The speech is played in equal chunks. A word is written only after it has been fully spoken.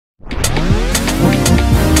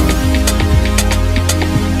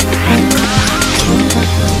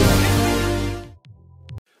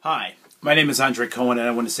Hi, my name is Andre Cohen, and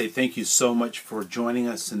I want to say thank you so much for joining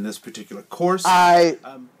us in this particular course. I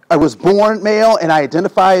was born male, and I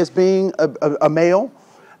identify as being a male,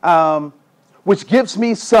 which gives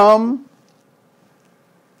me some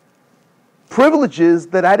privileges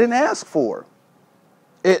that I didn't ask for.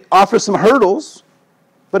 It offers some hurdles,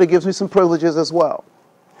 but it gives me some privileges as well.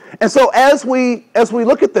 And so as we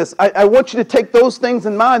look at this, I want you to take those things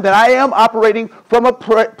in mind, that I am operating from a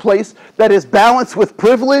place that is balanced with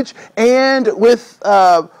privilege and with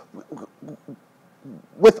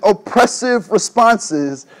oppressive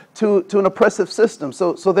responses to an oppressive system.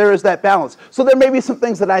 So there is that balance. So there may be some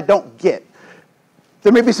things that I don't get.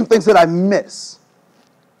 There may be some things that I miss.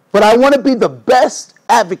 But I want to be the best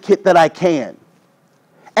advocate that I can.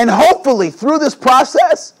 And hopefully through this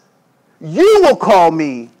process, you will call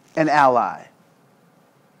me an ally.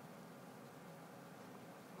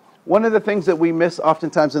 One of the things that we miss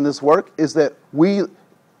oftentimes in this work is that we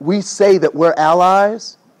say that we're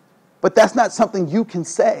allies, but that's not something you can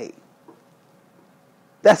say.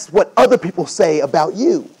 That's what other people say about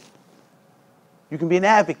you. You can be an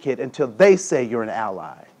advocate until they say you're an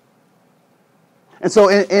ally. And so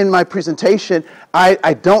in my presentation,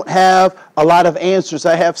 I don't have a lot of answers.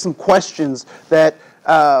 I have some questions that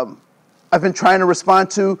I've been trying to respond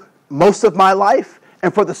to most of my life,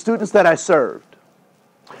 and for the students that I served.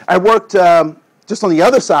 I worked just on the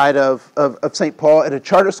other side of St. Paul at a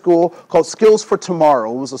charter school called Skills for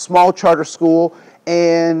Tomorrow. It was a small charter school,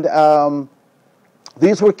 and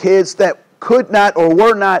these were kids that could not or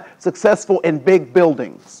were not successful in big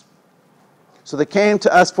buildings. So they came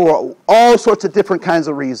to us for all sorts of different kinds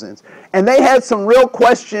of reasons. And they had some real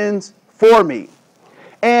questions for me.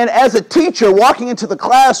 And as a teacher walking into the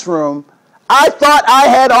classroom, I thought I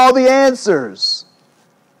had all the answers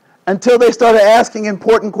until they started asking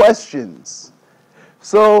important questions.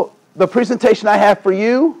 So the presentation I have for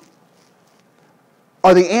you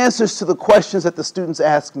are the answers to the questions that the students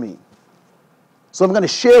asked me. So I'm going to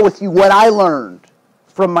share with you what I learned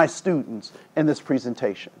from my students in this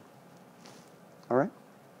presentation. All right?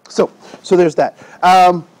 So there's that.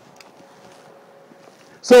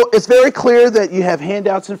 So it's very clear that you have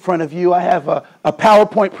handouts in front of you. I have a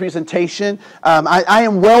PowerPoint presentation. I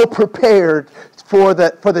am well prepared for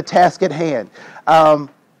the task at hand.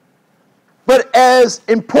 But as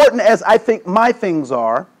important as I think my things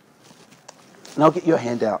are, and I'll get you a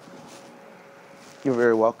handout. You're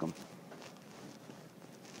very welcome.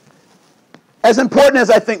 As important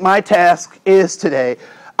as I think my task is today,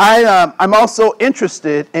 I'm also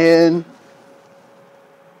interested in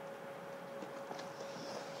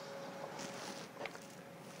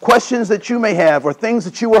questions that you may have or things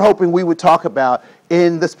that you were hoping we would talk about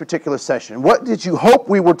in this particular session. What did you hope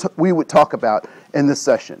we would talk about in this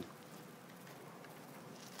session?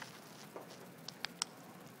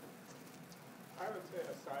 I would say,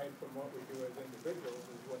 aside from what we do as individuals,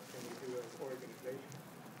 is what can we do as organizations?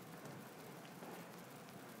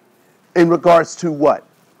 In regards to what?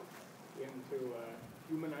 Into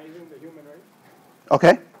humanizing the human race.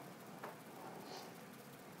 Okay.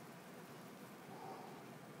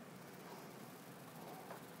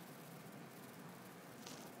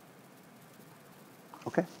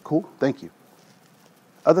 Okay, cool. Thank you.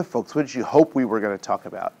 Other folks, what did you hope we were going to talk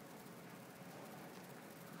about?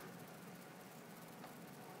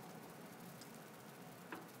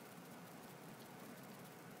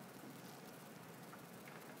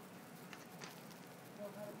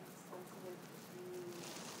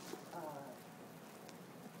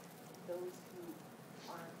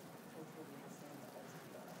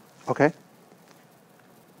 Okay.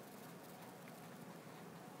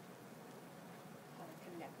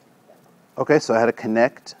 Okay, so I had to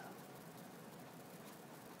connect.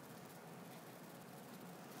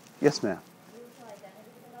 Yes, ma'am.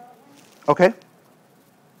 Okay.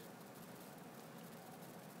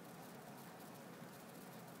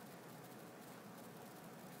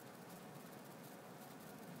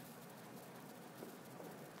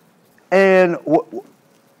 And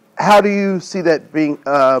how do you see that being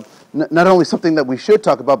not only something that we should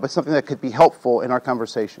talk about, but something that could be helpful in our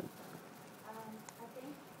conversation? I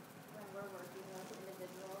think when we're working with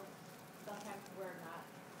individuals, sometimes we're not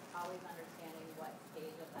always understanding what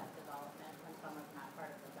stage of that development when someone's not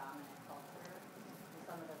part of the dominant culture and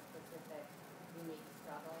some of the specific unique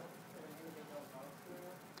struggles that an individual goes through.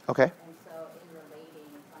 Okay. And so in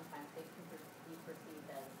relating, sometimes they can be perceived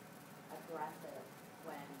as aggressive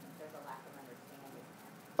when there's a lack of understanding.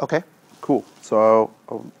 Okay, cool. So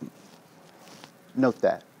I'll note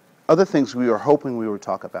that. Other things we were hoping we would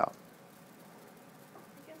talk about.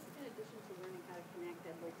 I guess in addition to learning how to connect,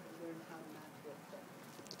 I'd like to learn how not to offend.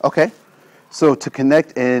 Okay. So to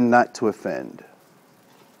connect and not to offend.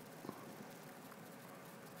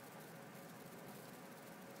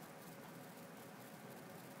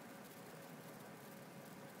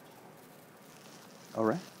 All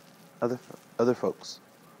right. Other folks.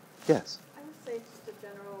 Yes. I would say just a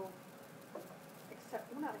general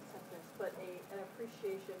not acceptance, but an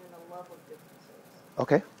appreciation and a love of differences.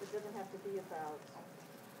 Okay. It doesn't have to be about,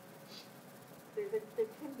 there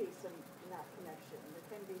can be some not connection. There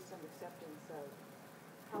can be some acceptance of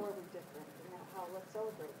how are we different and how let's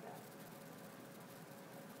celebrate that.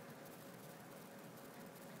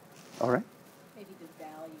 All right. Maybe the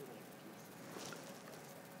valuing pieces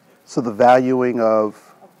So the valuing of,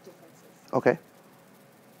 of differences. okay.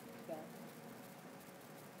 Yeah.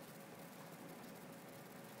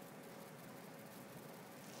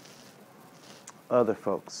 Other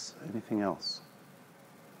folks. Anything else?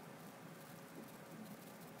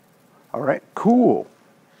 All right. Cool.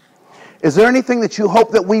 Is there anything that you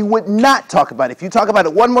hope that we would not talk about? If you talk about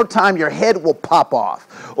it one more time, your head will pop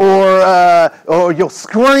off, or you'll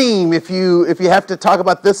scream if you have to talk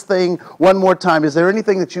about this thing one more time. Is there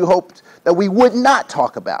anything that you hoped that we would not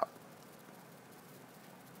talk about?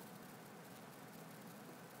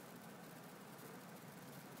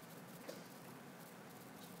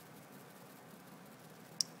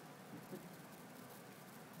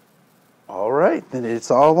 All right, then it's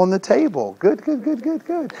all on the table. Good, good, good, good,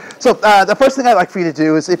 good. So the first thing I'd like for you to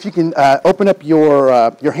do is if you can open up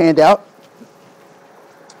your handout.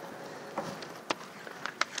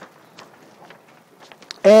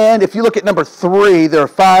 And if you look at number 3, there are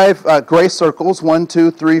 5 gray circles, 1,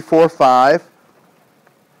 2, 3, 4, 5.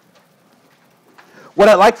 What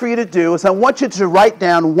I'd like for you to do is I want you to write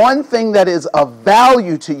down one thing that is of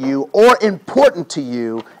value to you or important to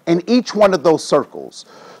you in each one of those circles.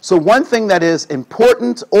 So one thing that is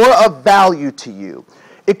important or of value to you.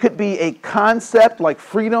 It could be a concept like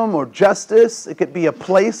freedom or justice. It could be a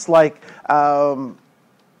place like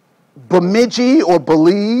Bemidji or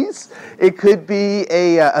Belize. It could be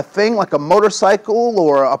a thing like a motorcycle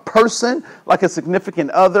or a person like a significant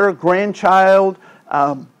other, grandchild.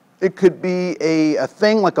 It could be a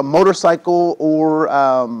thing like a motorcycle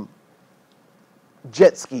or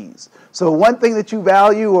jet skis. So one thing that you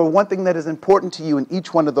value or one thing that is important to you in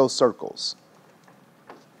each one of those circles.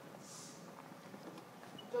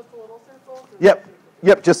 Just the little circles?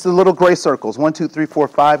 Yep, just the little gray circles. 1, 2, 3, 4,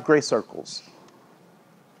 5 gray circles.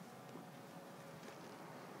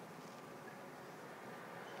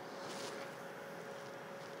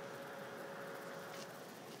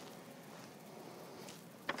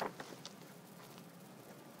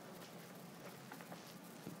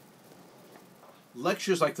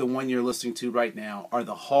 Lectures like the one you're listening to right now are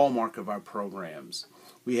the hallmark of our programs.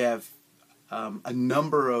 We have a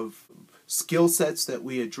number of skill sets that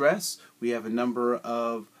we address. We have a number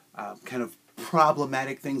of kind of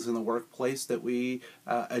problematic things in the workplace that we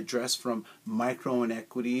address, from micro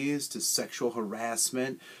inequities to sexual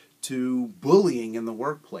harassment to bullying in the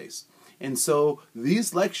workplace. And so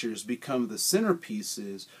these lectures become the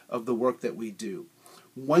centerpieces of the work that we do.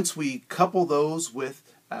 Once we couple those with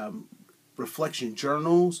reflection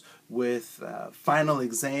journals, with final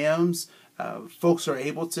exams, folks are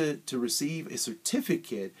able to receive a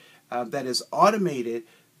certificate that is automated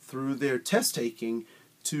through their test taking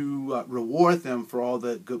to reward them for all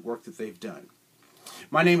the good work that they've done.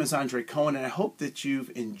 My name is Andre Cohen, and I hope that you've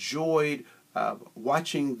enjoyed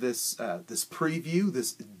watching this preview,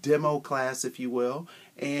 this demo class, if you will,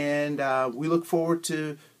 and we look forward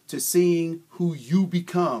to seeing who you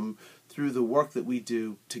become through the work that we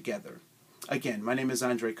do together. Again, my name is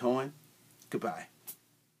Andre Cohen. Goodbye.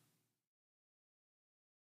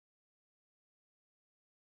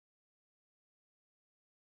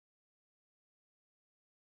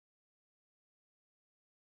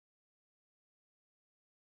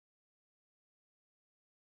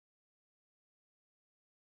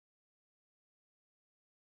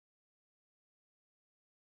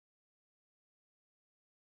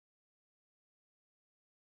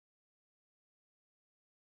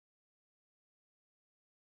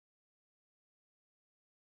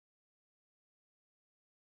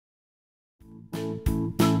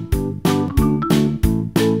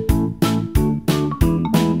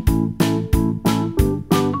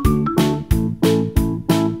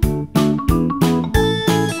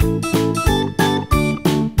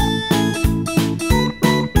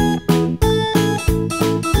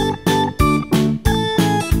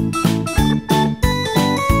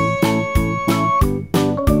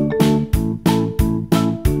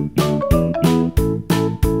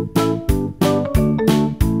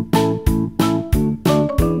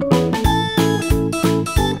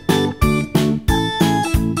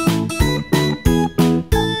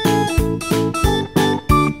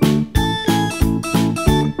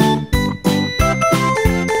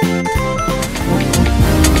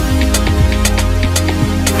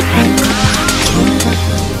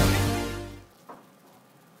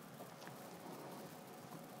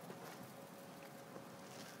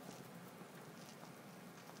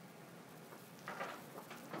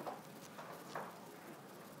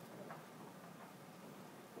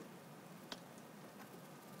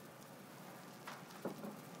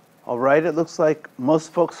 All right, it looks like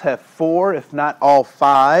most folks have 4, if not all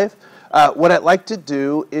 5. What I'd like to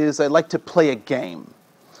do is I'd like to play a game.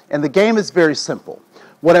 And the game is very simple.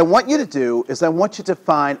 What I want you to do is I want you to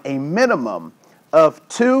find a minimum of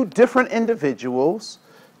 2 different individuals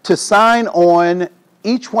to sign on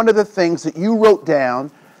each one of the things that you wrote down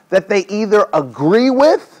that they either agree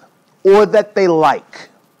with or that they like.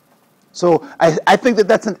 So I think that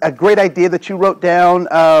that's a great idea that you wrote down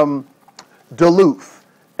Duluth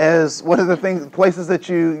as one of the places that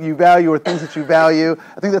you value or things that you value.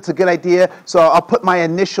 I think that's a good idea. So I'll put my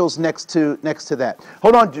initials next to that.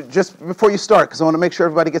 Hold on, just before you start, because I want to make sure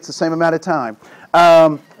everybody gets the same amount of time.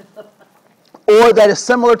 Or that is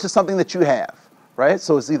similar to something that you have, right?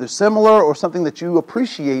 So it's either similar or something that you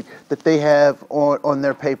appreciate that they have on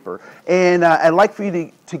their paper. And I'd like for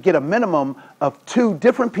you to get a minimum of 2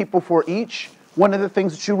 different people for each one of the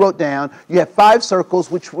things that you wrote down. You have 5 circles,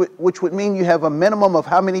 which would mean you have a minimum of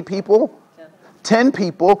how many people? 10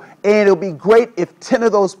 people. And it would be great if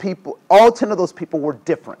all 10 of those people were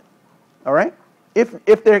different. All right? If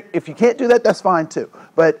you can't do that, that's fine too.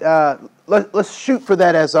 But let's shoot for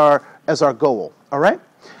that as our goal. All right?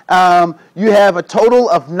 You have a total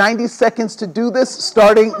of 90 seconds to do this,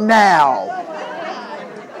 starting now.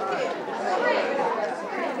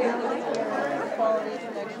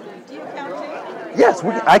 Yes,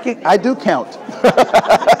 I do count.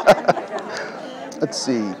 Let's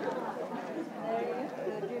see.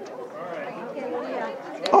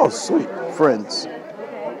 Oh, sweet. Friends.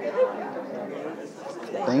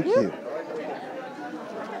 Thank you.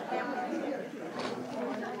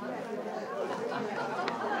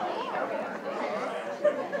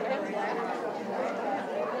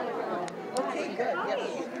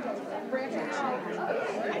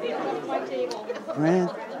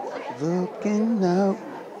 Brand looking out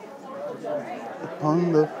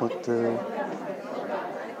upon the water.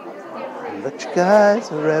 But you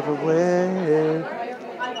guys are everywhere.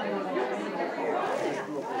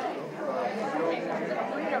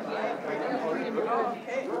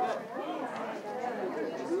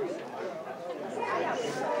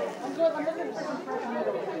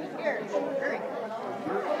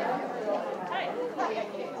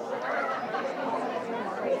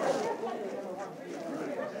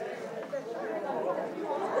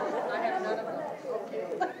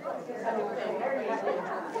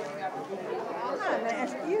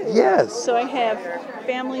 Yes. So I have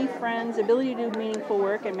family, friends, ability to do meaningful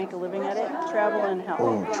work and make a living at it, travel, and health.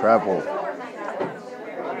 Oh, travel.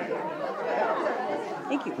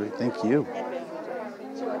 Thank you. Great, thank you.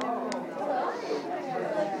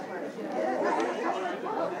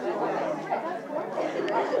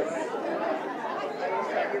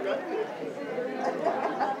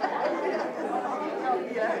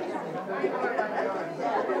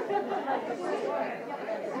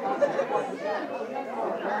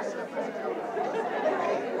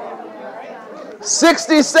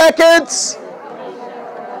 $60 seconds.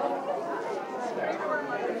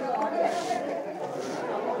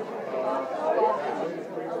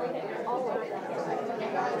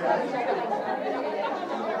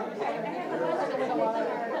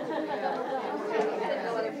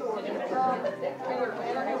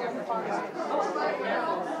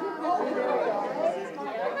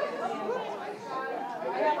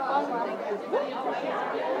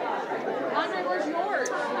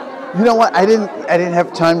 You know what? I didn't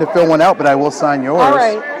have time to fill one out, but I will sign yours. All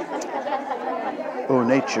right. Oh,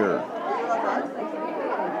 nature.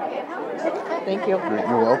 Thank you.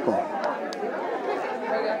 You're welcome.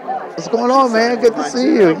 What's going on, man? Good to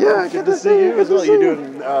see you. Yeah, good to see you as well. You're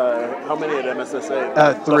doing how many at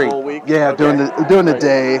MSSA? 3. The whole week? Yeah, Okay. doing the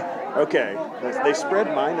day. Okay. They spread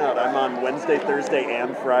mine out. I'm on Wednesday, Thursday,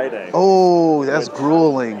 and Friday. Oh, that's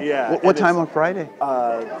grueling. Yeah. What time on Friday?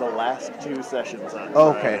 The last 2 sessions on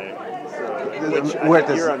Okay. Friday. So, We're at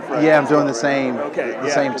the, you're on Friday. yeah, I'm doing the as well, same, right? Okay. the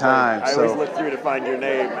same time. I so always look through to find your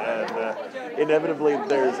name, and inevitably,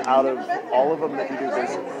 there's out of all of them that you do,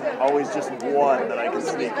 there's always just one that I can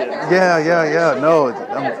sneak in. Yeah. No,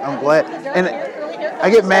 I'm glad, and I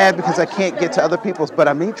get mad because I can't get to other people's, but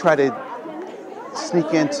I may try to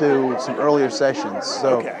sneak into some earlier sessions.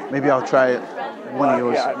 So Okay. maybe I'll try it. One of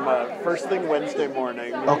yours. Yeah, I'm first thing Wednesday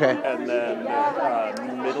morning. Okay. And then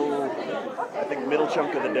middle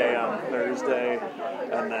chunk of the day on Thursday,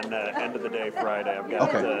 and then end of the day Friday. I've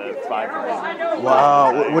got 5 of them.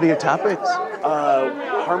 Wow. What are your topics?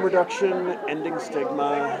 Harm reduction, ending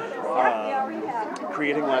stigma,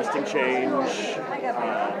 creating lasting change,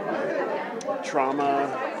 trauma,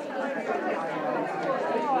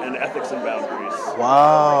 and ethics and boundaries.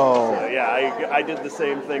 Wow. Yeah, I did the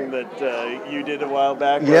same thing that you did a while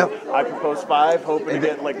back. Yep. I proposed 5, hoping to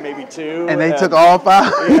get like maybe 2. And they took all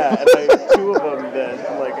 5? Yeah, and 2 of them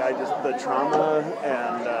that like the trauma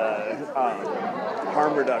and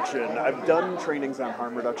harm reduction. I've done trainings on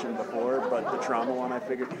harm reduction before, but the trauma one I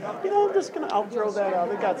figured, I'll throw that out.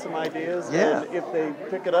 I got some ideas. Yeah. And if they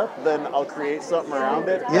pick it up, then I'll create something around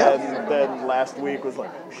it. Yeah. And then last week was like,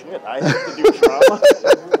 oh shit, I have to do trauma.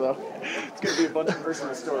 So it's gonna be a bunch of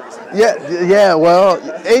personal stories. Yeah. Well,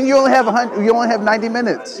 and you only have 100. You only have 90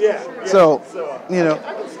 minutes. Yeah. So you know.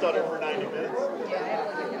 I can stutter for 90 minutes.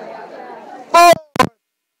 4,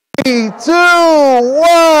 3, 2,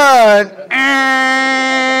 1,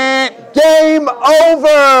 and game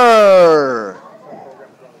over.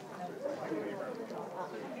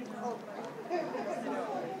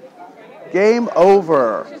 Game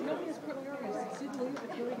over.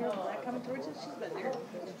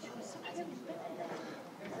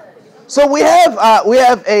 So we have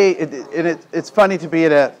and it's funny to be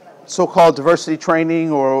at a so-called diversity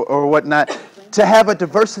training or whatnot, to have a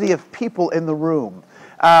diversity of people in the room.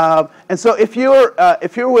 And so if you're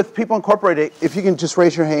with People Incorporated, if you can just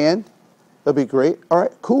raise your hand, that'd be great. All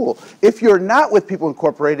right, cool. If you're not with People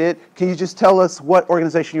Incorporated, can you just tell us what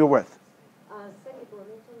organization you're with? City of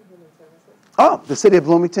Bloomington Human Services. Oh, the City of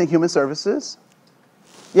Bloomington Human Services.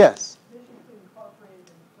 Yes.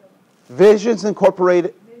 Visions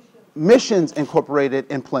Incorporated. Missions Incorporated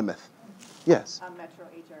in Plymouth. Yes.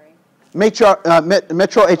 Metro HRA.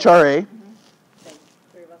 Metro HRA.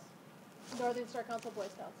 Three of us. Northern Star Council Boy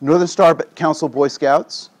Scouts. Northern Star Council Boy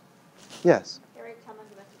Scouts. Yes. Harriet Tubman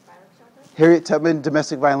Domestic Violence Shelter. Harriet Tubman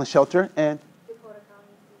Domestic Violence Shelter and Dakota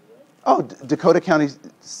County CDA. Dakota County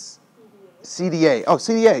CDA. Oh,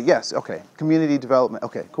 CDA. Yes. Okay. Community Development.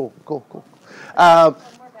 Okay. Cool.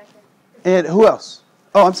 And who else?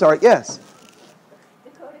 Oh, I'm sorry. Yes.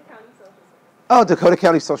 Dakota County Social Services. Oh, Dakota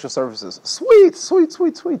County Social Services. Sweet.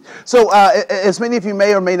 So, as many of you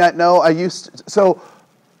may or may not know, I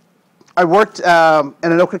worked in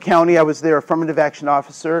Anoka County. I was their affirmative action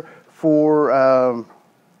officer for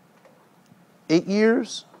 8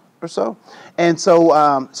 years or so. And so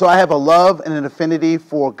I have a love and an affinity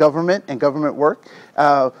for government and government work,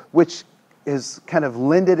 which is kind of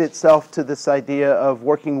lended itself to this idea of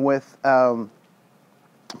working with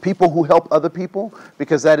people who help other people,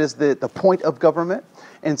 because that is the point of government.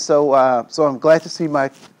 And so I'm glad to see my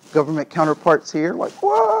government counterparts here. Like,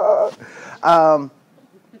 what? Back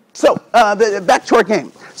to our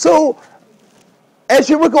game. So as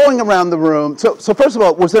you were going around the room, so first of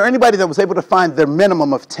all, was there anybody that was able to find their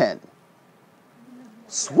minimum of 10?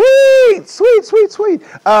 Sweet.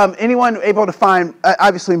 Anyone able to find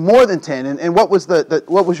obviously more than 10? And what was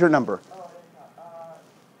what was your number?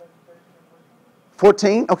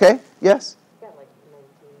 14? Okay. Yes.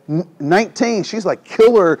 19. She's like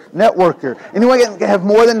killer networker. Anyone have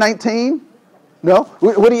more than 19? No.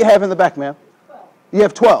 What do you have in the back, ma'am? You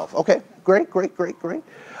have 12. Okay. Great.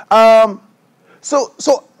 So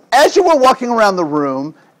as you were walking around the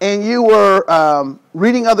room and you were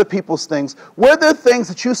reading other people's things, were there things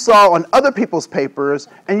that you saw on other people's papers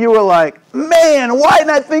and you were like, man, why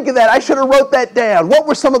didn't I think of that? I should have wrote that down. What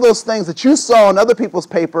were some of those things that you saw on other people's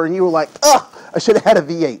paper and you were like, I should have had a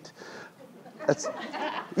V8?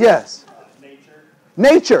 Yes.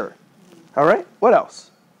 Nature. All right. What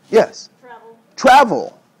else? Yes.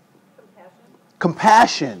 Travel.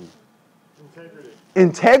 Compassion.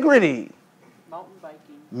 Integrity.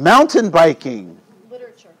 Mountain biking.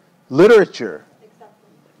 Literature.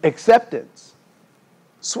 Acceptance.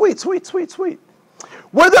 Sweet.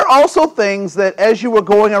 Were there also things that as you were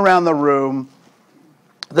going around the room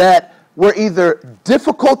that were either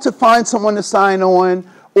difficult to find someone to sign on,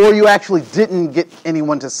 or you actually didn't get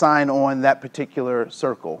anyone to sign on that particular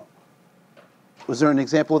circle? Was there an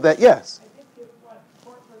example of that? Yes.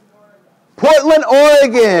 Portland,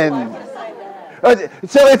 Oregon.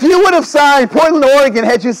 So if you would have signed Portland, Oregon,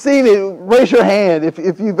 had you seen it, raise your hand. If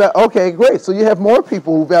you okay, great. So you have more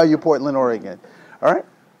people who value Portland, Oregon. All right.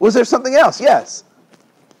 Was there something else? Yes.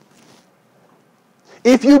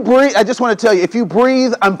 If you breathe, I just want to tell you, if you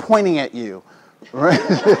breathe, I'm pointing at you. Right?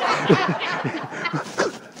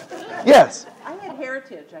 Yes. I had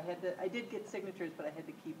heritage. I did get signatures, but I had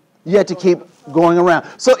to keep. You had to keep going around.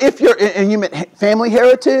 So if and you meant family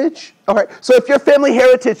heritage? All right. So if your family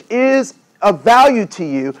heritage is of value to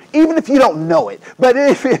you, even if you don't know it, but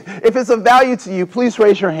if it's of value to you, please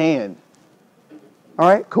raise your hand. All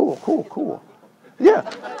right. Cool. Yeah.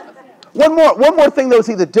 One more thing that was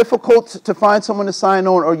either difficult to find someone to sign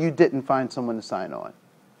on or you didn't find someone to sign on.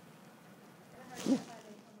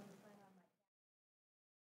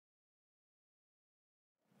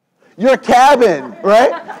 Your cabin, right?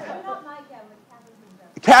 Not my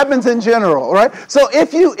cabin, Cabins in general, right? So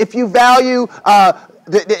if you value,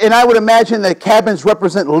 and I would imagine that cabins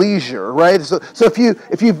represent leisure, right? So if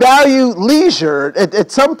you value leisure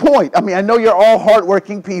at some point, I mean, I know you're all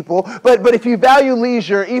hardworking people, but if you value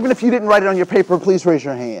leisure, even if you didn't write it on your paper, please raise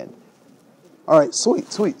your hand. All right,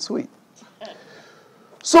 sweet.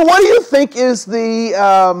 So what do you think is the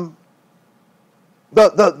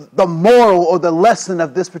moral or the lesson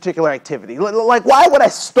of this particular activity? Like, why would I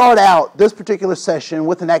start out this particular session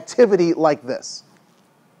with an activity like this?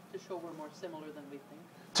 To show we're more similar than we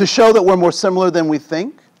think. To show that we're more similar than we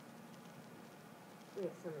think?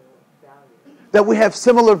 That we have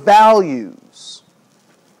similar values.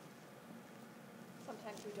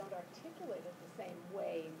 Sometimes we don't articulate it the same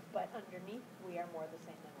way, but underneath we are more the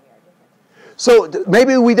same than we are different. So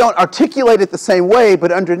maybe we don't articulate it the same way,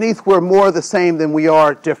 but underneath we're more the same than we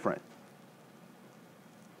are different.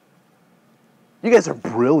 You guys are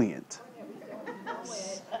brilliant.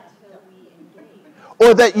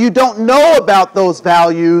 Or that you don't know about those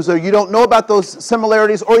values, or you don't know about those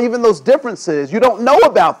similarities, or even those differences. You don't know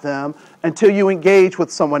about them until you engage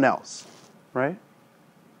with someone else, right?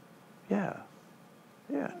 Yeah.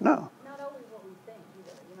 No. Not always what we think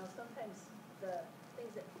either. You know, sometimes the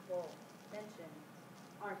things that people mention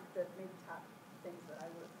aren't the maybe top things that I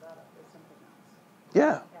would have thought of or something else.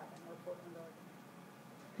 Yeah. Happened or Portland,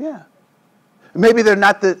 Oregon. Yeah. Maybe they're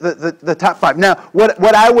not the top five. Now,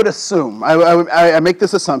 what I would assume, I make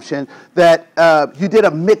this assumption that you did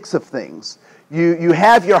a mix of things. You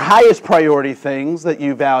have your highest priority things that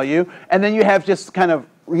you value, and then you have just kind of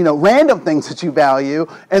random things that you value,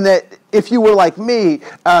 and that if you were like me,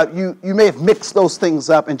 you may have mixed those things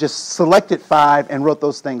up and just selected 5 and wrote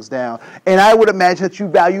those things down. And I would imagine that you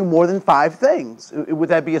value more than 5 things. Would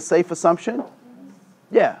that be a safe assumption?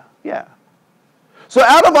 Yeah. So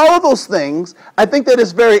out of all of those things, I think that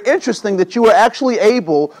it's very interesting that you are actually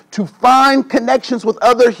able to find connections with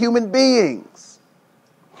other human beings.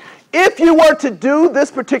 If you were to do this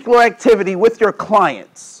particular activity with your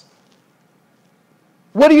clients,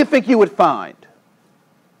 what do you think you would find?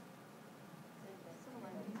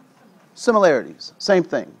 Similarities, same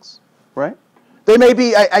things, right? They may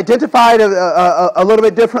be identified a little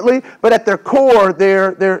bit differently, but at their core,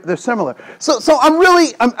 they're similar. So I'm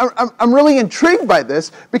really intrigued by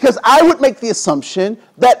this, because I would make the assumption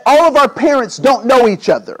that all of our parents don't know each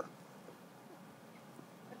other.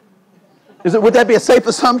 Would that be a safe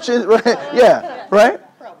assumption? Right? Yeah, right?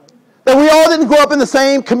 That we all didn't grow up in the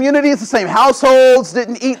same communities, the same households,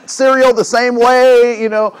 didn't eat cereal the same way,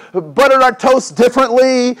 buttered our toast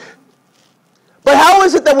differently. But how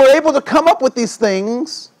is it that we're able to come up with these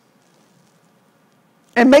things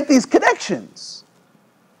and make these connections?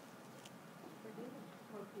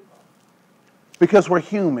 Because we're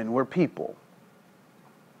human, we're people.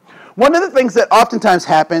 One of the things that oftentimes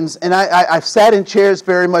happens, and I've sat in chairs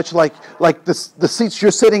very much like the seats you're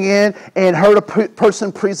sitting in, and heard a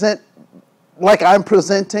person present like I'm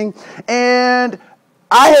presenting, and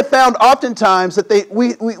I have found oftentimes that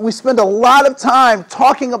we spend a lot of time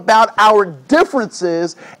talking about our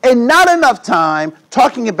differences and not enough time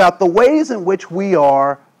talking about the ways in which we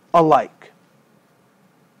are alike.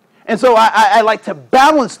 And so I like to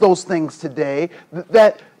balance those things today,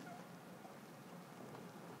 that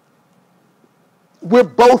we're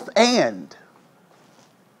both and,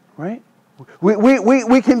 right?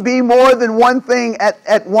 We can be more than one thing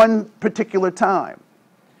at one particular time.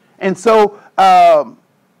 And so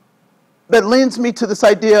that lends me to this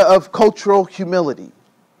idea of cultural humility.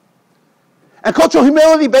 And cultural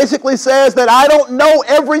humility basically says that I don't know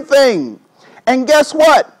everything. And guess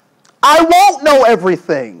what? I won't know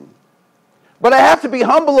everything. But I have to be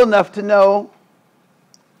humble enough to know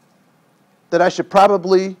that I should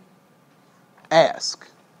probably ask.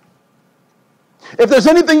 If there's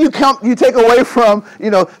anything you take away from,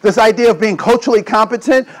 this idea of being culturally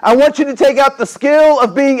competent, I want you to take out the skill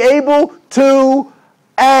of being able to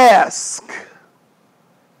ask.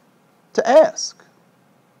 To ask.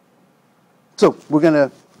 So we're going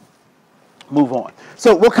to move on.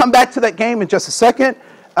 So we'll come back to that game in just a second.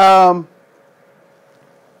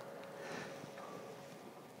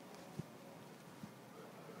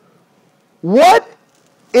 What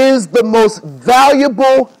is the most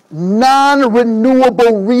valuable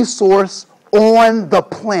non-renewable resource on the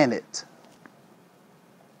planet?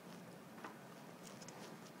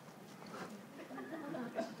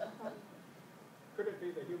 Could it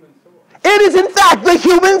be the human soul? It is, in fact, the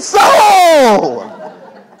human soul.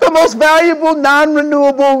 The most valuable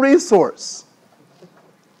non-renewable resource.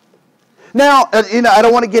 Now, I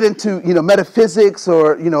don't want to get into, metaphysics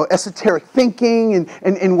or, esoteric thinking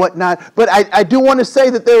and whatnot, but I do want to say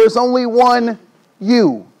that there is only one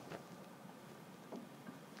you.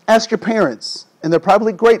 Ask your parents, and they're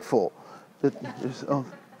probably grateful.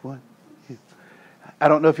 What? I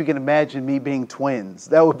don't know if you can imagine me being twins.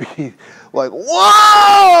 That would be like,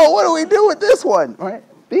 whoa, what do we do with this one? Right?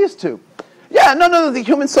 These two. Yeah, no, the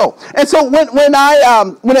human soul. And so when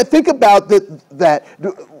I think about that,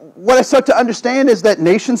 what I start to understand is that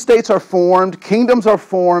nation states are formed, kingdoms are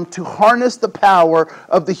formed to harness the power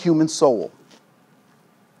of the human soul.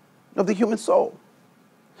 Of the human soul.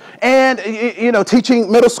 And,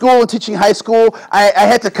 teaching middle school and teaching high school, I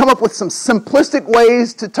had to come up with some simplistic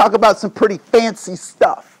ways to talk about some pretty fancy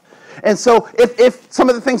stuff. And so if some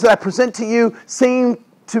of the things that I present to you seem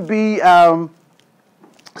to be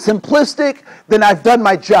simplistic, then I've done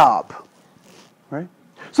my job. Right?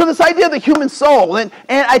 So this idea of the human soul, and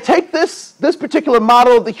I take this particular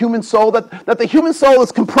model of the human soul, that the human soul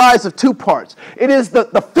is comprised of two parts. It is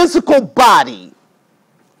the physical body,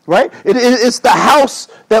 right? It's the house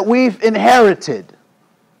that we've inherited.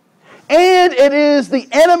 And it is the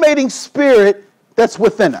animating spirit that's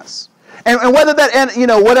within us. And whether that,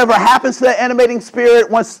 whatever happens to that animating spirit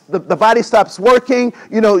once the body stops working,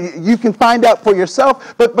 you can find out for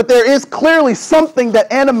yourself. But there is clearly something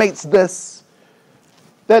that animates this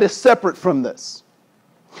that is separate from this.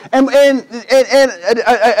 And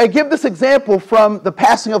I give this example from the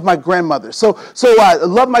passing of my grandmother. So I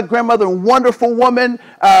love my grandmother, wonderful woman.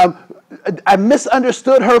 I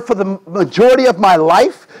misunderstood her for the majority of my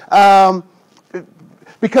life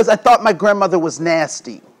because I thought my grandmother was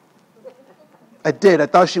nasty. I did. I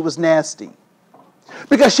thought she was nasty.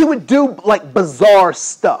 Because she would do like bizarre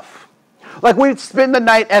stuff. Like we'd spend the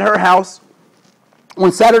night at her house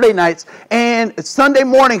on Saturday nights, and Sunday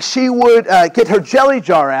morning she would get her jelly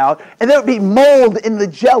jar out, and there would be mold in the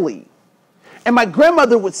jelly. And my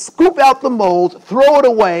grandmother would scoop out the mold, throw it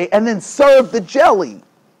away, and then serve the jelly.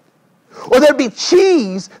 Or there'd be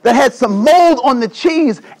cheese that had some mold on the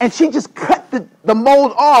cheese, and she just cut the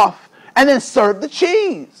mold off and then served the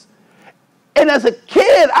cheese. And as a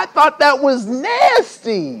kid, I thought that was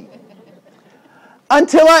nasty.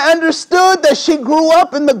 Until I understood that she grew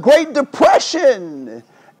up in the Great Depression.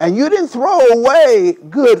 And you didn't throw away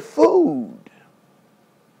good food.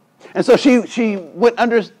 And so she went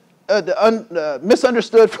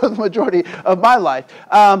misunderstood for the majority of my life.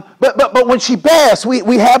 But when she passed,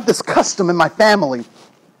 we have this custom in my family.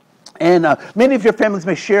 And many of your families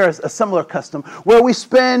may share a similar custom where we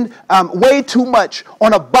spend way too much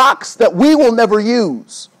on a box that we will never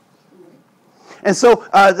use. And so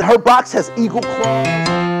her box has eagle claws.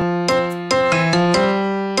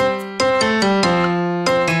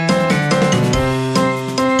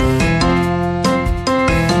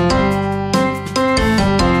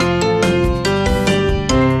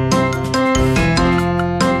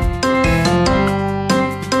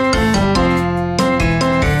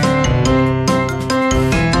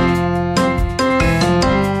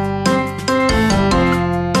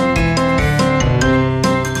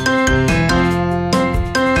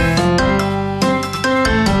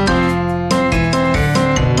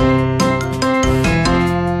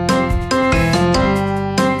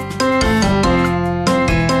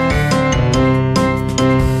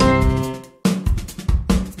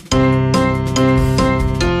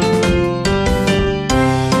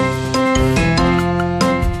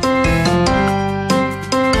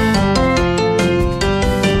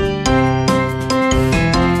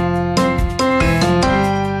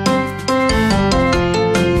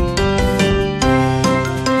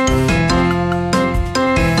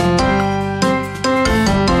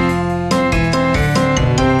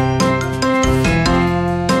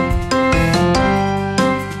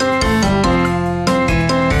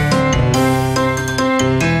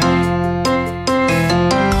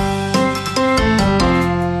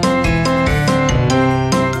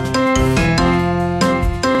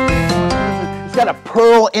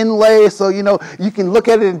 Pearl inlay, so you can look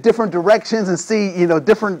at it in different directions and see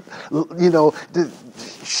different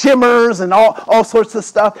shimmers and all sorts of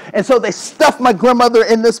stuff. And so they stuffed my grandmother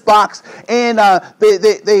in this box, and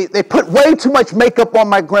they put way too much makeup on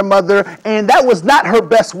my grandmother, and that was not her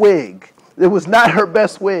best wig. It was not her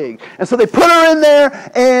best wig. And so they put her in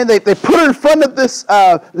there, and they put her in front of this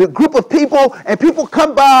the group of people, and people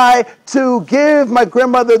come by to give my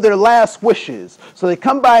grandmother their last wishes. So they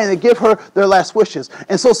come by and they give her their last wishes.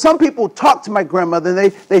 And so some people talk to my grandmother,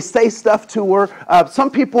 and they say stuff to her. Some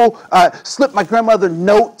people slip my grandmother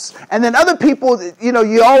notes. And then other people, you know,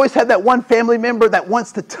 you always have that one family member that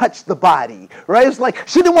wants to touch the body, right? It's like,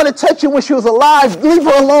 she didn't want to touch you when she was alive. Leave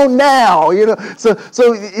her alone now, you know. So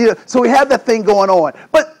we have that thing going on.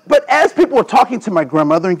 But as people were talking to my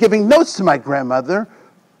grandmother and giving notes to my grandmother,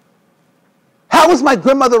 how was my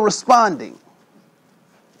grandmother responding?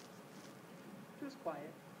 She was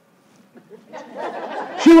quiet.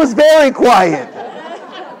 She was very quiet.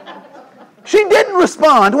 She didn't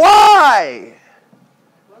respond. Why?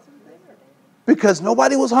 Wasn't there. Because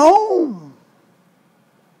nobody was home.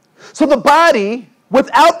 So the body,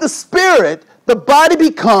 without the spirit, the body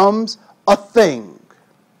becomes a thing.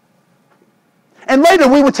 And later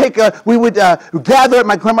we would gather at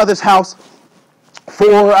my grandmother's house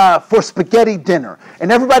for spaghetti dinner.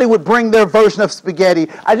 And everybody would bring their version of spaghetti.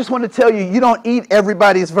 I just want to tell you, you don't eat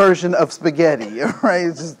everybody's version of spaghetti, all right?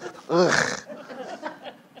 It's just, ugh.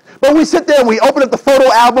 But we sit there and we open up the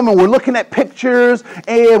photo album and we're looking at pictures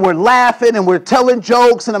and we're laughing and we're telling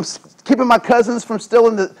jokes, and I'm keeping my cousins from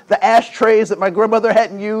stealing the ashtrays that my grandmother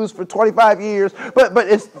hadn't used for 25 years. But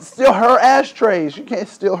it's still her ashtrays. You can't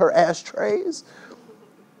steal her ashtrays.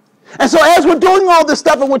 And so as we're doing all this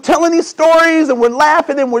stuff and we're telling these stories and we're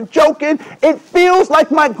laughing and we're joking, it feels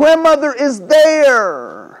like my grandmother is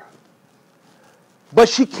there. But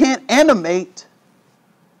she can't animate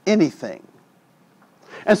anything.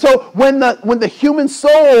 And so when the human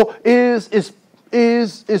soul is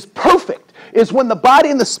perfect, is when the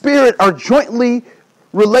body and the spirit are jointly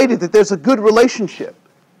related, that there's a good relationship.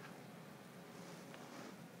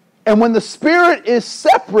 And when the spirit is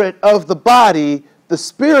separate of the body, the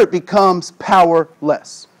spirit becomes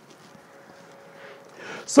powerless.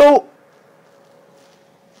 So,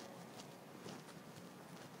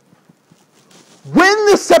 when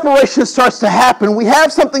this separation starts to happen, we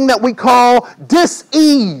have something that we call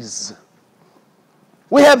dis-ease.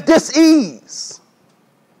 We have dis-ease.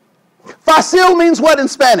 Fácil means what in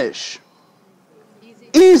Spanish?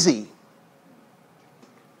 Easy.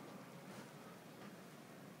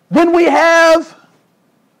 When we have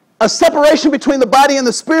a separation between the body and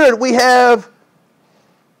the spirit, we have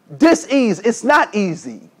dis-ease. It's not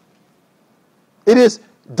easy. It is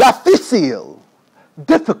difícil,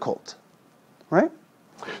 difficult. Right?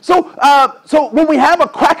 So when we have a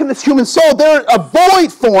crack in this human soul, a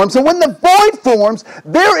void forms. And when the void forms,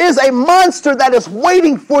 there is a monster that is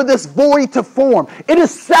waiting for this void to form. It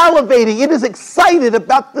is salivating. It is excited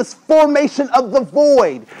about this formation of the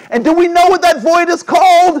void. And do we know what that void is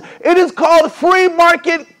called? It is called free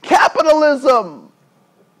market capitalism.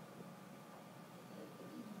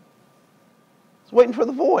 It's waiting for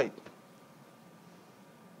the void.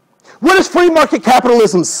 What does free market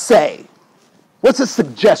capitalism say? What's a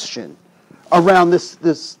suggestion around this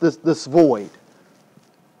void?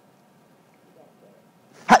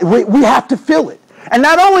 We have to fill it. And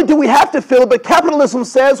not only do we have to fill it, but capitalism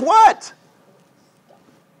says what?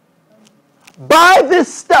 Buy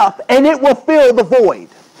this stuff and it will fill the void.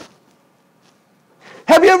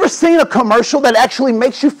 Have you ever seen a commercial that actually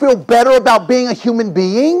makes you feel better about being a human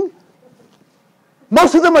being?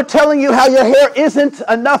 Most of them are telling you how your hair isn't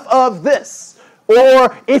enough of this.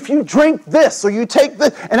 Or if you drink this, or you take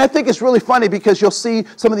this. And I think it's really funny because you'll see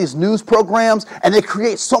some of these news programs and they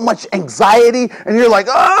create so much anxiety and you're like,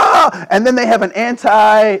 ah! And then they have an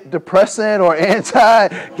antidepressant or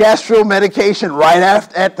anti-gastro medication right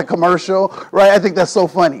after at the commercial, right? I think that's so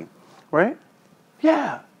funny, right?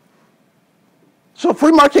 Yeah. So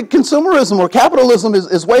free market consumerism or capitalism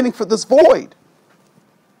is waiting for this void.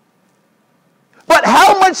 But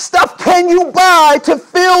how much stuff can you buy to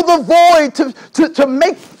fill the void, to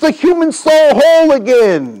make the human soul whole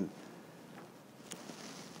again?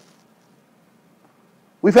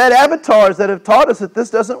 We've had avatars that have taught us that this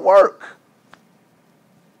doesn't work.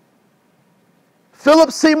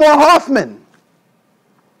 Philip Seymour Hoffman,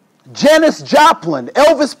 Janis Joplin,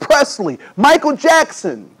 Elvis Presley, Michael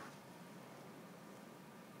Jackson,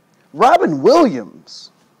 Robin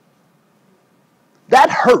Williams. That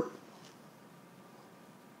hurt.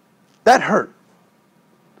 That hurt.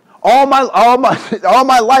 All my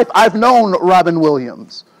life I've known Robin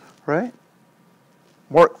Williams, right?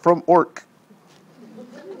 From Ork.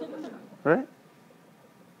 Right?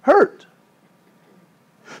 Hurt.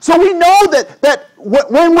 So we know that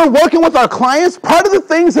when we're working with our clients, part of the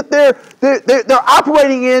things that they're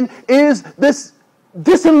operating in is this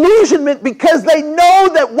disillusionment because they know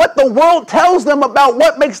that what the world tells them about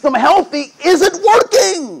what makes them healthy isn't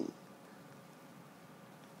working.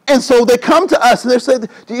 And so they come to us and they say,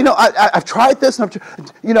 I've tried this, and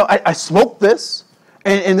I smoked this,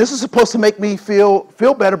 and this is supposed to make me feel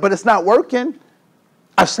better, but it's not working.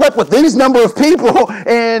 I've slept with these number of people,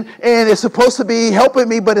 and it's supposed to be helping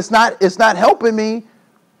me, but it's not helping me.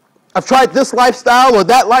 I've tried this lifestyle or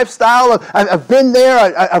that lifestyle. I've been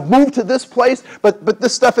there. I've moved to this place, but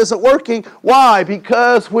this stuff isn't working. Why?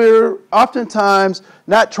 Because we're oftentimes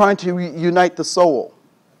not trying to unite the soul.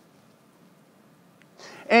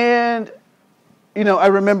 And, I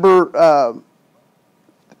remember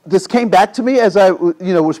this came back to me as I,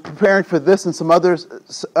 was preparing for this and some other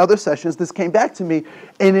sessions. This came back to me,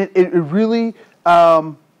 and it really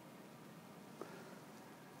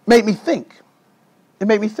made me think. It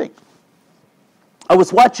made me think. I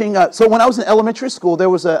was watching, so when I was in elementary school, there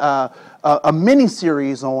was a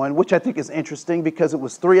mini-series on, which I think is interesting because it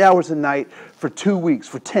was 3 hours a night for 2 weeks,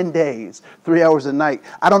 for 10 days, 3 hours a night.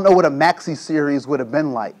 I don't know what a maxi-series would have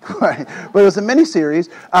been like, right? But it was a mini-series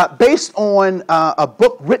based on a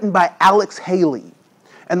book written by Alex Haley.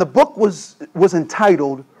 And the book was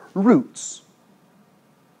entitled Roots,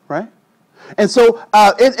 right? And so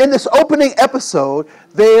in this opening episode,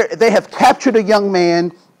 they have captured a young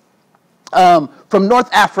man from North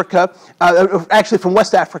Africa, actually from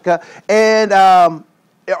West Africa, and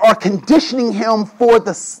are conditioning him for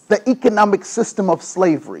the economic system of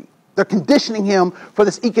slavery. They're conditioning him for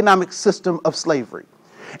this economic system of slavery.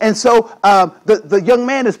 And so the young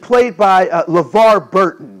man is played by LeVar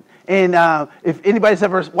Burton. And if anybody's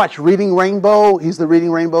ever watched Reading Rainbow, he's the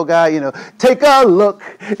Reading Rainbow guy, Take a look,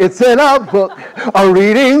 it's in our book, a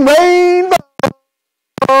Reading Rainbow.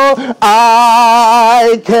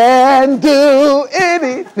 I can do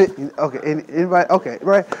anything. Okay, anybody? Okay,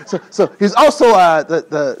 right. So he's also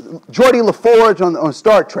the Geordie LaForge on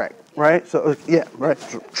Star Trek, right? So yeah, right.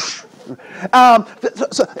 And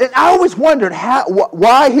I always wondered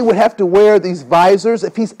why he would have to wear these visors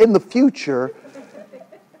if he's in the future.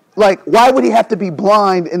 Like, why would he have to be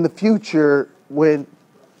blind in the future when,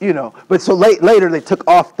 But so later they took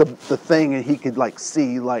off the thing and he could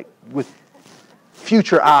see with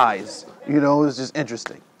future eyes. It was just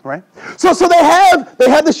interesting, right? So they have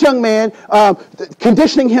this young man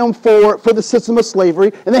conditioning him for the system of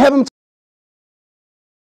slavery, and they have him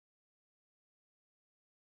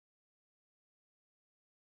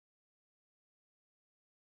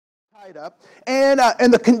tied up, and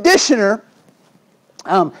the conditioner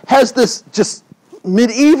has this just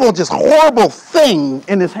medieval, just horrible thing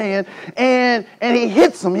in his hand, and he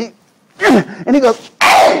hits him. And he goes,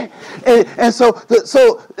 ah! And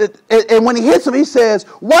when he hits him, he says,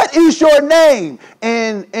 "What is your name?"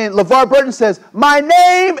 And LeVar Burton says, "My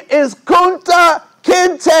name is Kunta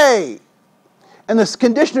Kinte." And the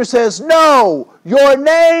conditioner says, "No, your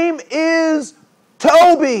name is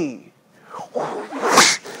Toby."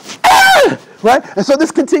 Right? And so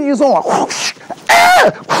this continues on.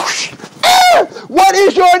 What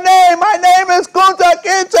is your name? My name is Kunta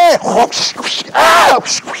Kinte.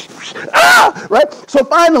 Right? So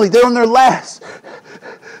finally, they're on their last.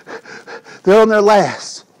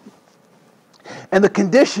 And the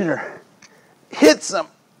conditioner hits them.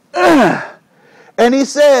 And he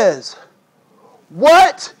says,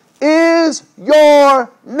 "What is your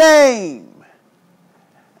name?"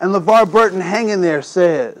 And LeVar Burton, hanging there,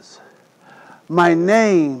 says, "My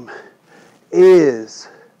name is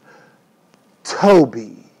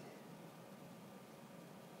Toby."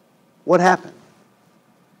 What happened?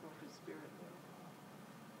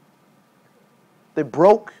 They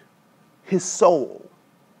broke his soul,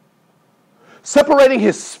 separating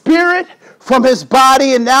his spirit from his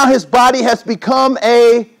body, and now his body has become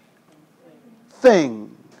a thing.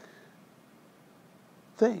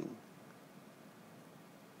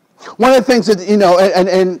 One of the things that,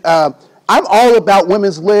 I'm all about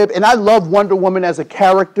women's lib, and I love Wonder Woman as a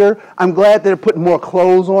character. I'm glad they're putting more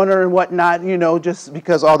clothes on her and whatnot, just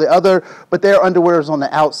because all the other, but their underwear is on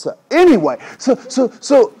the outside. Anyway, so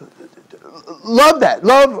love that.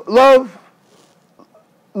 Love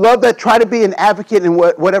that. Try to be an advocate in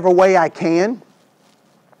whatever way I can,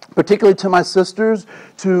 particularly to my sisters,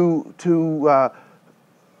 to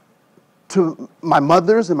my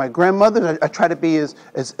mothers and my grandmothers. I try to be as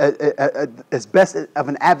best of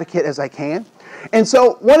an advocate as I can. And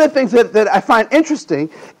so one of the things that I find interesting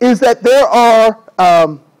is that there are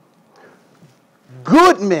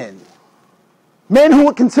good men who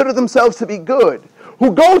would consider themselves to be good,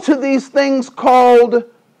 who go to these things called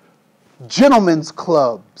gentlemen's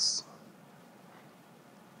clubs.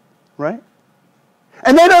 Right?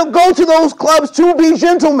 And they don't go to those clubs to be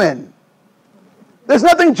gentlemen. There's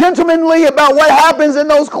nothing gentlemanly about what happens in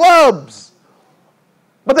those clubs.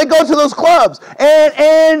 But they go to those clubs.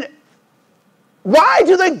 And why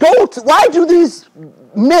do they go to, why do these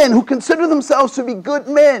men who consider themselves to be good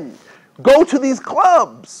men go to these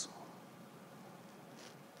clubs?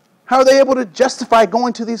 How are they able to justify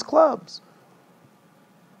going to these clubs?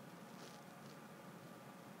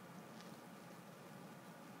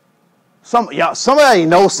 Somebody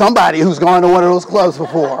knows somebody who's gone to one of those clubs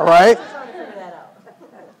before, right?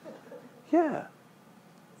 Yeah.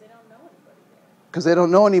 Because they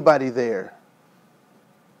don't know anybody there.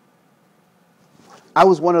 I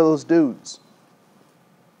was one of those dudes.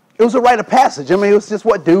 It was a rite of passage. I mean, it was just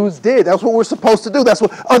what dudes did. That's what we're supposed to do. That's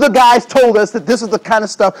what other guys told us, that this is the kind of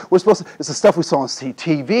stuff we're supposed to. It's the stuff we saw on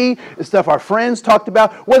TV. It's stuff our friends talked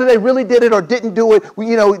about. Whether they really did it or didn't do it, we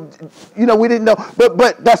didn't know.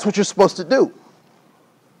 But that's what you're supposed to do.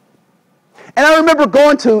 And I remember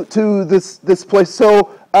going to this place.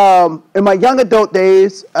 So in my young adult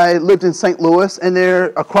days, I lived in St. Louis, and there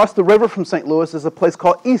across the river from St. Louis is a place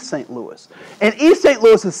called East St. Louis. And East St.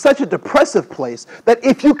 Louis is such a depressive place that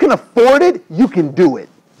if you can afford it, you can do it.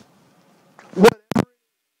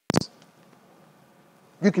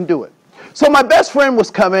 You can do it. So my best friend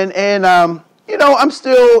was coming, and I'm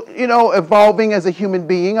still, evolving as a human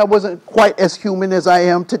being. I wasn't quite as human as I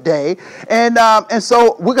am today. And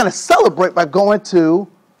so we're going to celebrate by going to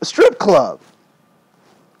a strip club.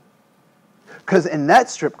 Because in that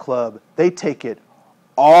strip club, they take it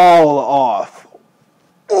all off.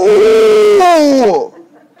 Ooh!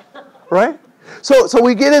 Right? So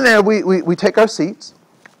we get in there, we take our seats.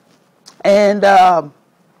 And we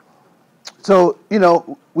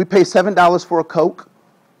pay $7 for a Coke.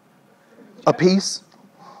 A piece.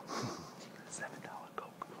 $7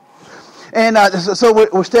 Coke. And so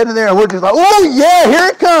we're standing there and we're just like, oh yeah, here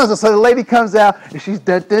it comes. And so the lady comes out and she's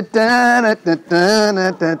da da da da da da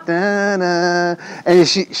da da da, and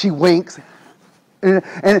she winks.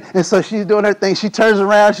 And so she's doing her thing. She turns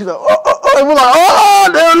around. She's like, oh, and we're like, oh,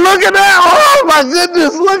 dude, look at that. Oh my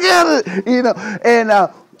goodness, look at it. And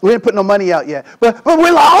we didn't put no money out yet, but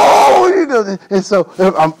we're like, oh, and so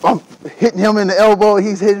I'm hitting him in the elbow,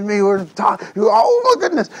 he's hitting me, we're talking, oh my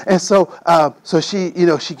goodness, and so she,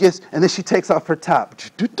 she gets, and then she takes off her top,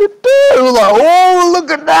 we're like, oh, look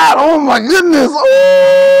at that, oh my goodness,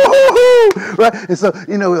 oh, right, and so,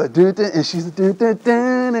 we're like, and she's,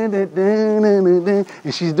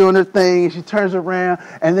 and she's doing her thing, and she turns around,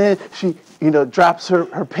 and then she, drops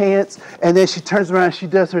her pants, and then she turns around, and she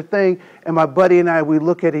does her thing. And my buddy and I, we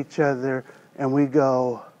look at each other and we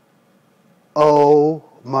go, oh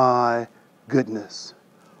my goodness,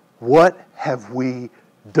 what have we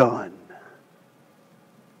done?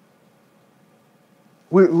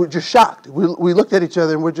 We're just shocked. We looked at each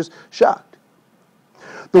other and we're just shocked.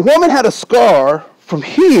 The woman had a scar from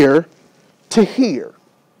here to here.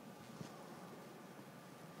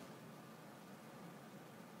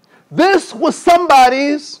 This was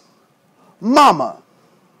somebody's mama.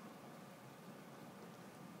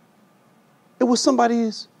 It was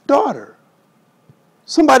somebody's daughter,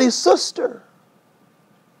 somebody's sister.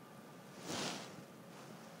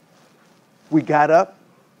 We got up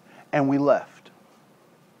and we left.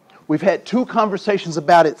 We've had 2 conversations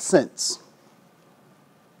about it since.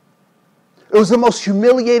 It was the most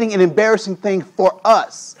humiliating and embarrassing thing for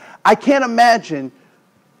us. I can't imagine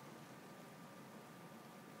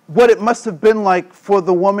what it must have been like for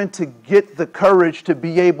the woman to get the courage to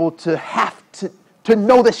be able to to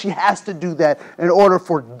know that she has to do that in order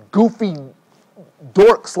for goofy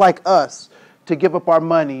dorks like us to give up our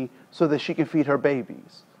money so that she can feed her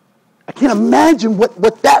babies. I can't imagine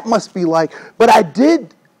what that must be like, but I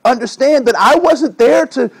did understand that I wasn't there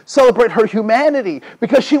to celebrate her humanity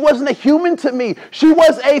because she wasn't a human to me. She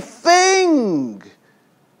was a thing.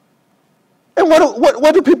 And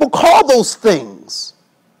what do people call those things?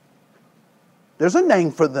 There's a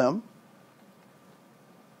name for them.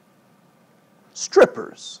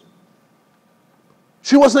 Strippers.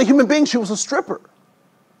 She wasn't a human being, she was a stripper.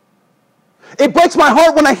 It breaks my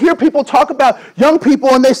heart when I hear people talk about young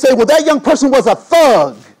people and they say, well, that young person was a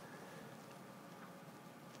thug.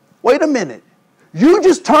 Wait a minute. You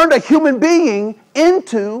just turned a human being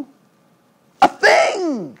into a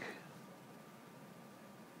thing.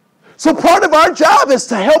 So part of our job is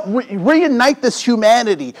to help reunite this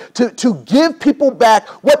humanity, to give people back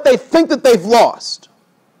what they think that they've lost.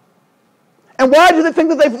 And why do they think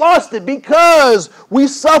that they've lost it? Because we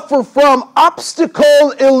suffer from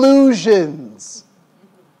optical illusions.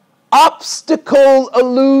 Optical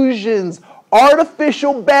illusions,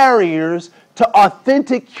 artificial barriers to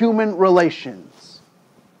authentic human relations.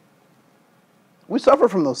 We suffer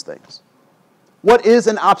from those things. What is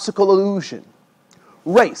an optical illusion?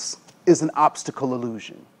 Race is an optical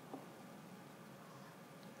illusion.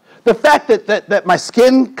 The fact that my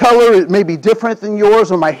skin color may be different than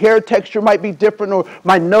yours, or my hair texture might be different, or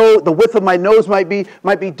my nose, the width of my nose might be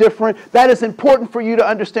different, that is important for you to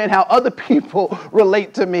understand how other people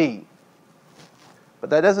relate to me. But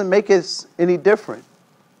that doesn't make us any different.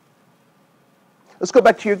 Let's go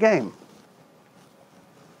back to your game.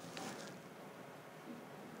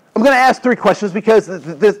 I'm going to ask 3 questions because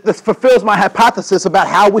this fulfills my hypothesis about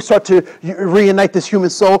how we start to reunite this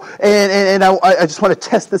human soul. And I just want to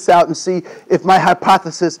test this out and see if my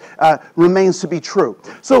hypothesis remains to be true.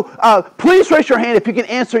 So please raise your hand if you can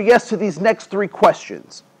answer yes to these next 3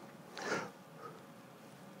 questions.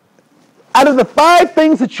 Out of the 5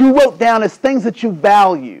 things that you wrote down as things that you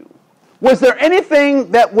value, was there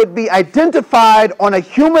anything that would be identified on a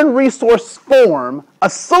human resource form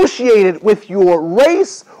associated with your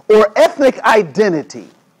race or ethnic identity?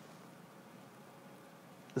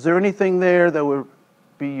 Is there anything there that would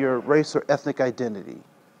be your race or ethnic identity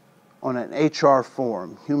on an HR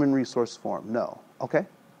form, human resource form? No. Okay,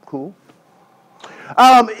 cool.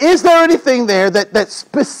 Is there anything there that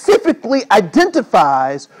specifically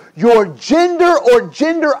identifies your gender or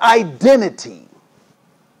gender identity?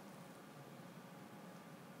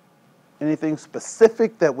 Anything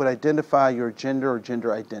specific that would identify your gender or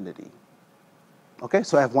gender identity? Okay,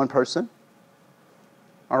 so I have 1 person.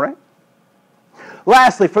 All right.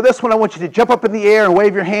 Lastly, for this one, I want you to jump up in the air and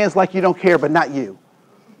wave your hands like you don't care, but not you.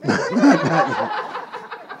 Not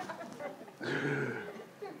you.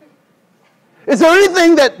 Is there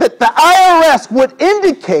anything that the IRS would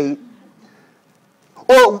indicate,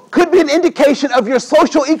 or could be an indication of your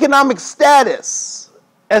social economic status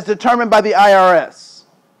as determined by the IRS?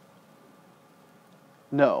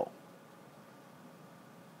 No.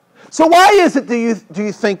 So why is it do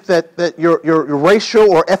you think that your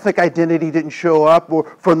racial or ethnic identity didn't show up,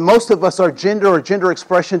 or for most of us our gender or gender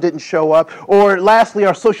expression didn't show up, or lastly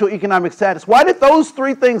our socioeconomic status? Why did those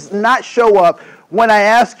 3 things not show up when I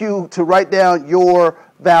ask you to write down your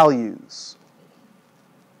values?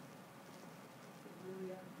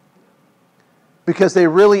 Because they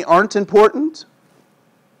really aren't important?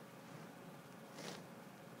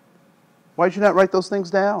 Why did you not write those things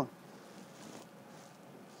down? To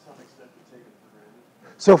some extent, we take it for granted.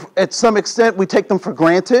 So at some extent, we take them for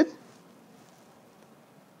granted?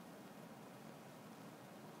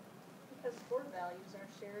 Because core values are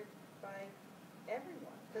shared by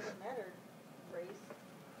everyone. Doesn't matter race,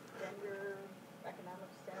 gender, economic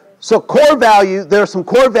status. So core value, there are some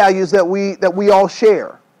core values that we all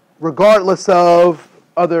share, regardless of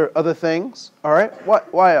other things. All right?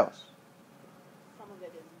 Why else? Some of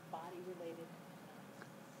it is body related.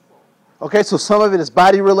 Okay, so some of it is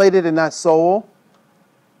body related and not soul.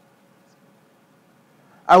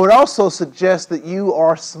 I would also suggest that you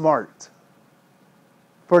are smart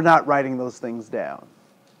for not writing those things down.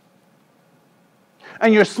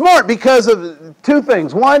 And you're smart because of 2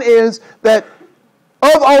 things. One is that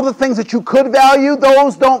of all the things that you could value,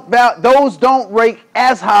 those don't rate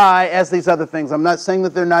as high as these other things. I'm not saying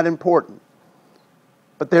that they're not important,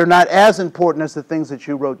 but they're not as important as the things that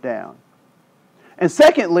you wrote down. And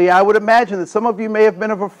secondly, I would imagine that some of you may have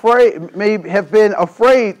been afraid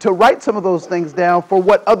to write some of those things down for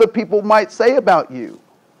what other people might say about you.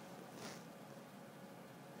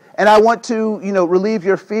 And I want to, relieve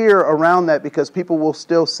your fear around that, because people will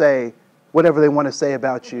still say whatever they want to say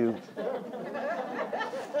about you.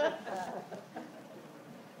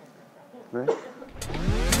 Right?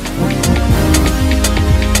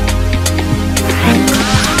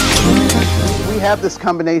 We have this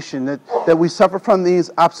combination that we suffer from these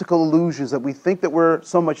optical illusions, that we think that we're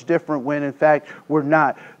so much different when in fact we're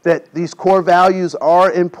not, that these core values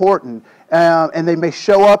are important, and they may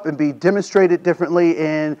show up and be demonstrated differently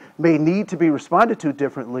and may need to be responded to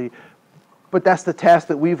differently, but that's the task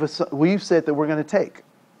that we've said that we're going to take.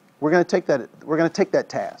 We're going to take that. We're going to take that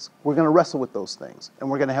task. We're going to wrestle with those things, and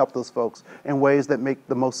we're going to help those folks in ways that make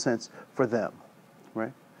the most sense for them,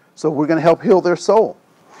 right? So we're going to help heal their soul.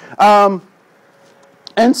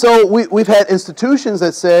 And so we've had institutions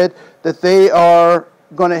that said that they are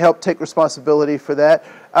going to help take responsibility for that.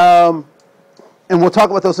 And we'll talk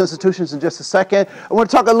about those institutions in just a second. I want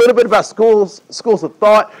to talk a little bit about schools of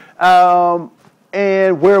thought,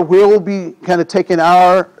 and where we'll be kind of taking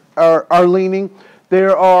our leaning.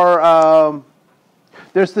 There's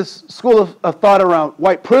this school of thought around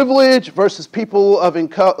white privilege versus people of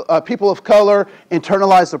color,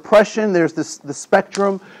 internalized oppression. There's the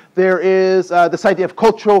spectrum. There is this idea of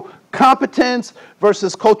cultural competence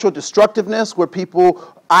versus cultural destructiveness, where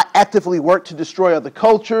people actively work to destroy other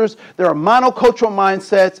cultures. There are monocultural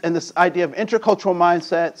mindsets and this idea of intercultural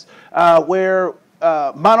mindsets, where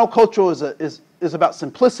monocultural is about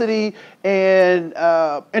simplicity, and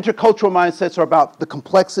intercultural mindsets are about the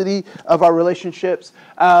complexity of our relationships.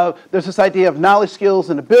 There's this idea of knowledge, skills,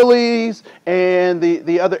 and abilities, and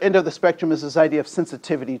the other end of the spectrum is this idea of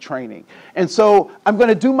sensitivity training. And so I'm going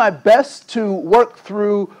to do my best to work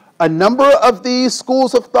through a number of these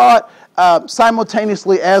schools of thought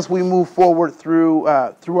simultaneously as we move forward through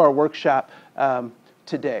our workshop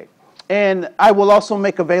today. And I will also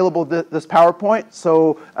make available this PowerPoint,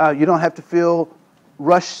 so you don't have to feel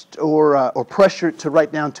rushed or pressured to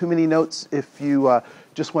write down too many notes if you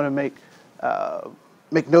just want to make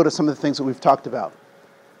note of some of the things that we've talked about.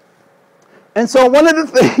 And so one of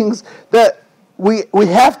the things that we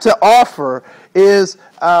have to offer is,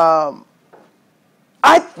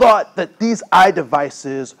 I thought that these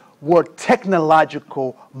iDevices were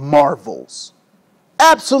technological marvels.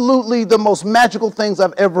 Absolutely the most magical things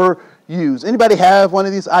I've ever used. Anybody have one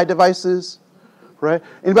of these iDevices? Right?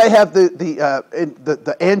 Anybody have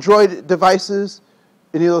the Android devices?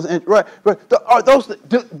 Any of those? Right. Are those?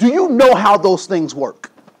 Do you know how those things work?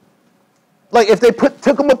 Like if they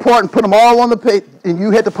took them apart and put them all on the page, and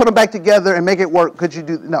you had to put them back together and make it work, could you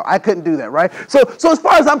do? No, I couldn't do that, right? So as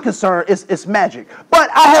far as I'm concerned, it's magic. But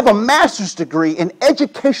I have a master's degree in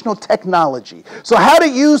educational technology, so how to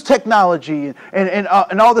use technology and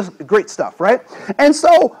all this great stuff, right? And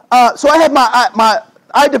so I have my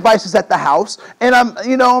iDevices at the house, and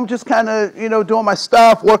I'm just kind of doing my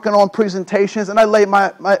stuff, working on presentations, and I lay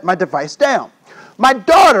my device down. My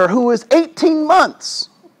daughter, who is 18 months.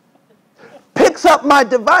 Picks up my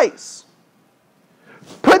device,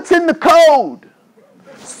 puts in the code,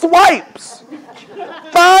 swipes,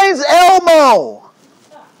 finds Elmo,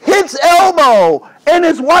 hits Elmo, and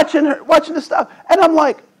is watching the stuff. And I'm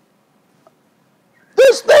like,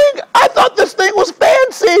 I thought this thing was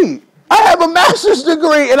fancy. I have a master's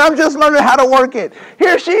degree, and I'm just learning how to work it.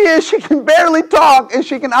 Here she is, she can barely talk, and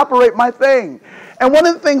she can operate my thing. And one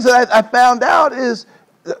of the things that I found out is,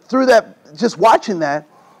 through that, just watching that,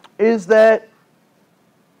 is that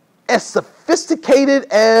as sophisticated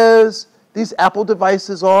as these Apple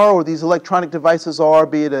devices are, or these electronic devices are,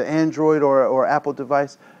 be it an Android or Apple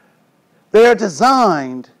device, they are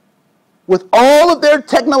designed, with all of their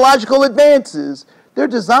technological advances, they're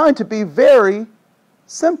designed to be very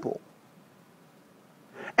simple.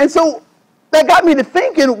 And so that got me to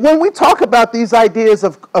thinking, when we talk about these ideas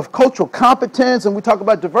of cultural competence and we talk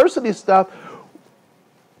about diversity stuff,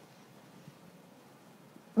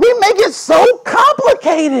 we make it so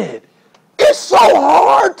complicated. It's so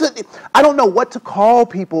hard to. I don't know what to call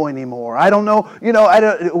people anymore. I don't know.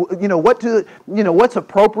 What's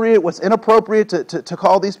appropriate, what's inappropriate to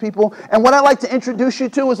call these people. And what I like to introduce you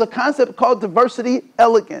to is a concept called diversity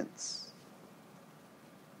elegance.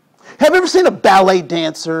 Have you ever seen a ballet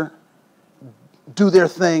dancer do their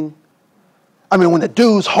thing? I mean, when the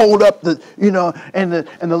dudes hold up and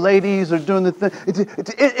the ladies are doing the thing.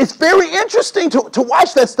 It's very interesting to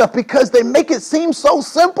watch that stuff because they make it seem so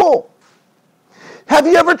simple. Have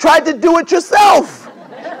you ever tried to do it yourself?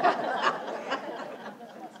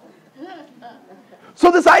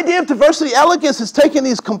 So this idea of diversity elegance is taking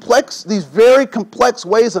these very complex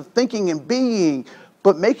ways of thinking and being,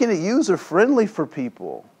 but making it user-friendly for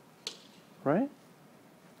people, right?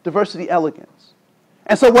 Diversity elegance.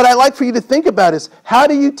 And so what I like for you to think about is, how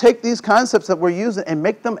do you take these concepts that we're using and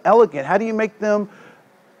make them elegant? How do you make them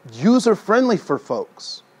user-friendly for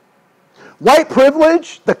folks? White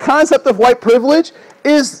privilege, the concept of white privilege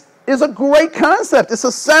is a great concept. It's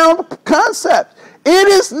a sound concept. It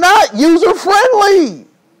is not user-friendly.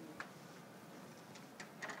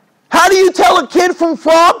 How do you tell a kid from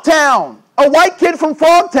Frogtown, a white kid from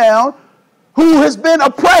Frogtown, who has been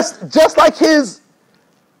oppressed just like his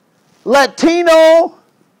Latino,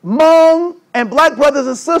 Hmong, and black brothers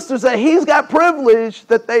and sisters, that he's got privilege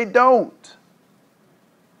that they don't?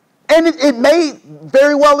 And it may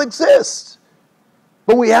very well exist.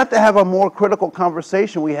 But we have to have a more critical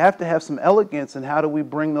conversation. We have to have some elegance in how do we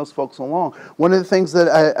bring those folks along. One of the things that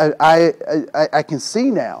I can see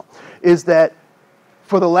now is that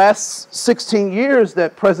for the last 16 years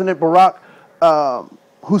that President Barack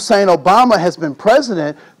Hussein Obama has been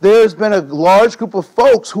president, there's been a large group of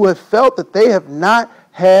folks who have felt that they have not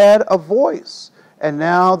had a voice. And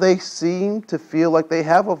now they seem to feel like they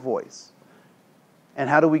have a voice. And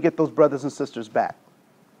how do we get those brothers and sisters back?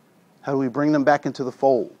 How do we bring them back into the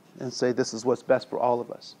fold and say this is what's best for all of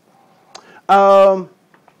us?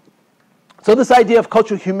 So this idea of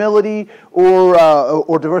cultural humility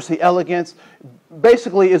or diversity elegance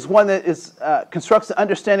basically is one that is constructs the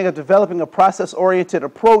understanding of developing a process-oriented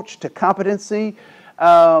approach to competency.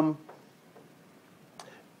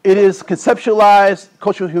 It is conceptualized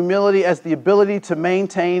cultural humility as the ability to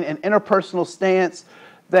maintain an interpersonal stance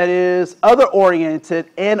that is other-oriented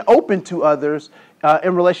and open to others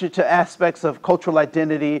in relation to aspects of cultural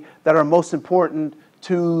identity that are most important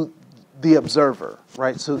to the observer,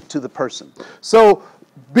 right? So to the person. So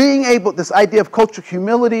being able, this idea of cultural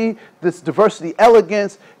humility, this diversity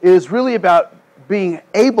elegance is really about being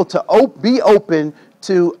able to be open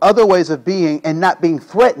to other ways of being and not being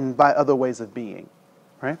threatened by other ways of being,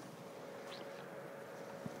 right?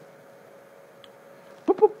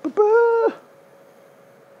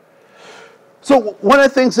 So one of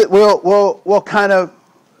the things that we'll kind of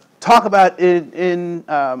talk about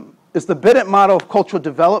is the Bennett model of cultural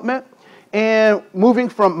development, and moving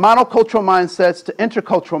from monocultural mindsets to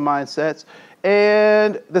intercultural mindsets,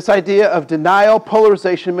 and this idea of denial,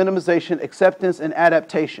 polarization, minimization, acceptance, and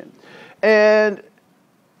adaptation. And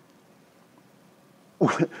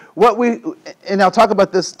and I'll talk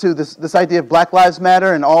about this too, this idea of Black Lives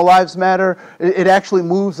Matter and All Lives Matter. It actually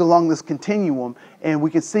moves along this continuum, and we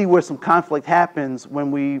can see where some conflict happens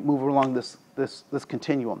when we move along this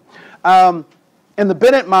continuum. In the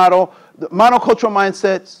Bennett model, the monocultural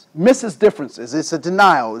mindset misses differences. It's a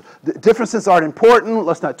denial. The differences aren't important.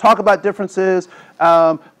 Let's not talk about differences.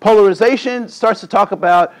 Polarization starts to talk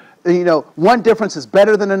about, one difference is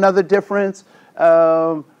better than another difference.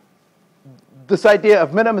 This idea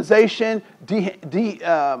of minimization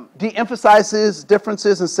de-emphasizes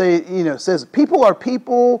differences and says people are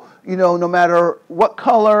people, no matter what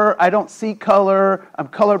color. I don't see color. I'm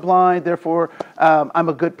colorblind, therefore I'm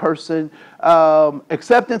a good person.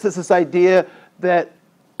 Acceptance is this idea that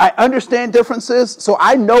I understand differences, so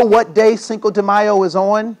I know what day Cinco de Mayo is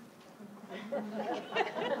on.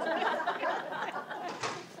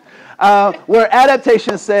 Where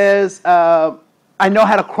adaptation says, I know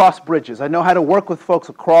how to cross bridges. I know how to work with folks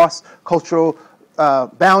across cultural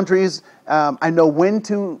boundaries. I know when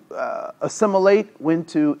to assimilate, when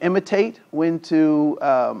to imitate, when to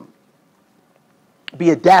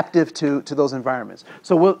be adaptive to those environments.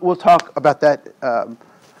 So we'll talk about that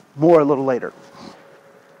more a little later.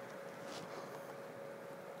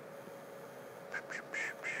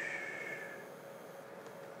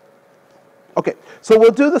 Okay, so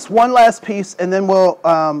we'll do this one last piece, and then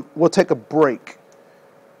we'll take a break.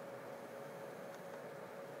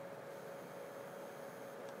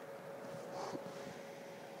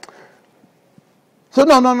 So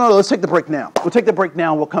no, let's take the break now. We'll take the break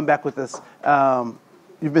now, and we'll come back with this.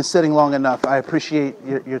 You've been sitting long enough. I appreciate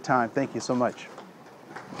your time. Thank you so much.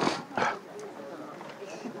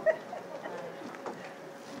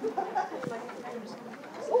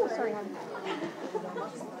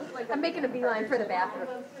 I'm making a beeline for the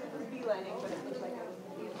bathroom.